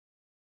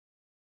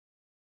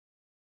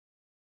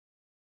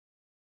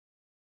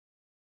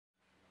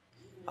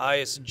Hi,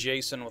 it's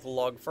Jason with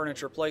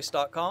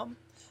LogFurniturePlace.com.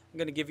 I'm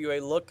going to give you a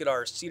look at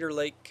our Cedar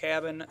Lake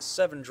Cabin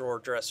 7-drawer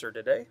dresser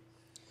today.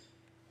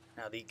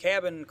 Now, the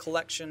Cabin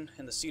collection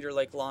in the Cedar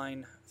Lake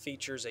line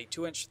features a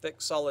 2-inch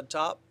thick solid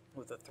top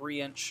with a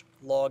 3-inch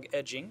log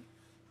edging.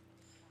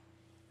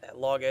 That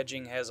log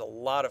edging has a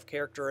lot of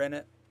character in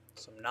it,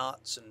 some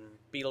knots and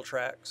beetle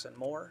tracks and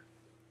more.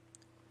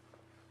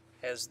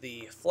 Has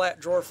the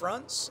flat drawer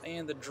fronts,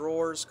 and the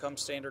drawers come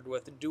standard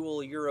with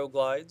dual Euro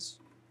glides.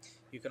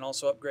 You can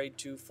also upgrade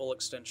to full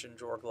extension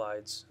drawer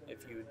glides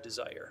if you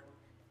desire.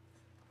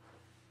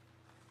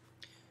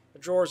 The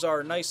drawers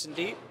are nice and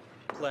deep,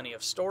 plenty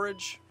of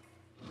storage,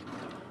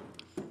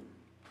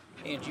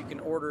 and you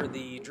can order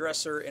the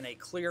dresser in a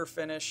clear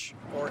finish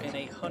or in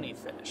a honey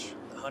finish.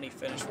 The honey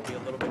finish will be a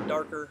little bit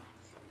darker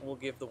and will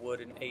give the wood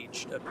an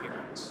aged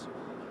appearance.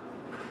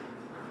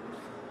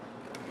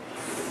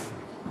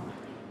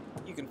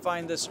 You can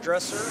find this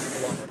dresser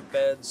along with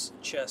beds,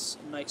 chests,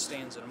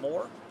 nightstands, and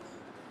more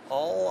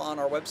all on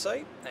our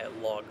website at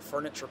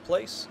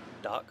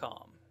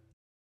logfurnitureplace.com.